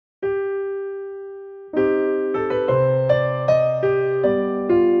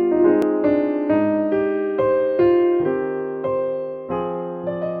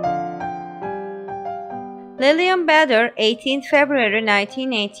Lilian Bader, 18th February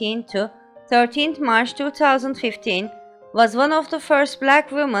 1918 to 13th March 2015, was one of the first black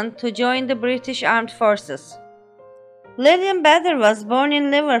women to join the British Armed Forces. Lilian Bader was born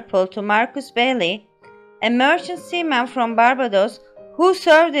in Liverpool to Marcus Bailey, a merchant seaman from Barbados who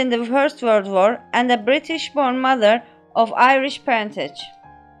served in the First World War and a British-born mother of Irish parentage.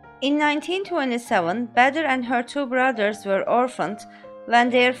 In 1927, Bader and her two brothers were orphaned when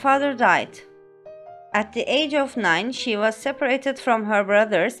their father died. At the age of 9, she was separated from her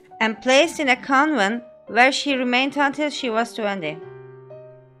brothers and placed in a convent where she remained until she was 20.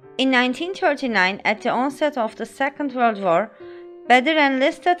 In 1939, at the onset of the Second World War, Bader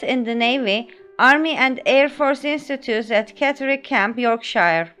enlisted in the Navy, Army and Air Force Institutes at Catterick Camp,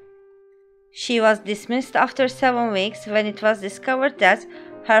 Yorkshire. She was dismissed after 7 weeks when it was discovered that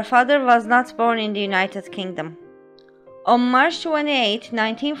her father was not born in the United Kingdom. On March 28,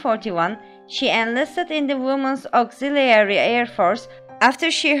 1941, she enlisted in the Women's Auxiliary Air Force after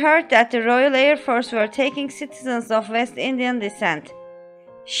she heard that the Royal Air Force were taking citizens of West Indian descent.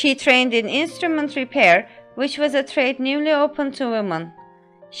 She trained in instrument repair, which was a trade newly open to women.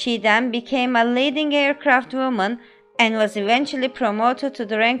 She then became a leading aircraft woman and was eventually promoted to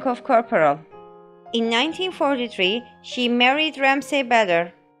the rank of corporal. In 1943, she married Ramsay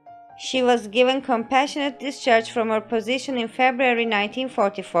Bader. She was given compassionate discharge from her position in February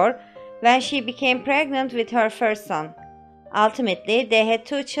 1944 when she became pregnant with her first son. Ultimately, they had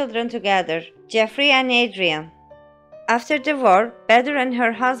 2 children together, Jeffrey and Adrian. After the war, Bader and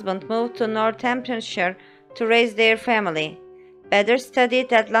her husband moved to Northamptonshire to raise their family. Bader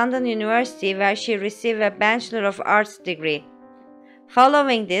studied at London University where she received a Bachelor of Arts degree.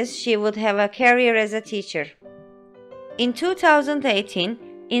 Following this, she would have a career as a teacher. In 2018,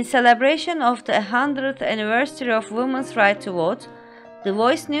 in celebration of the 100th anniversary of women's right to vote, The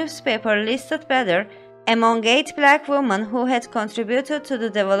Voice newspaper listed Bader among 8 black women who had contributed to the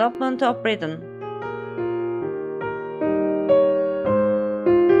development of Britain.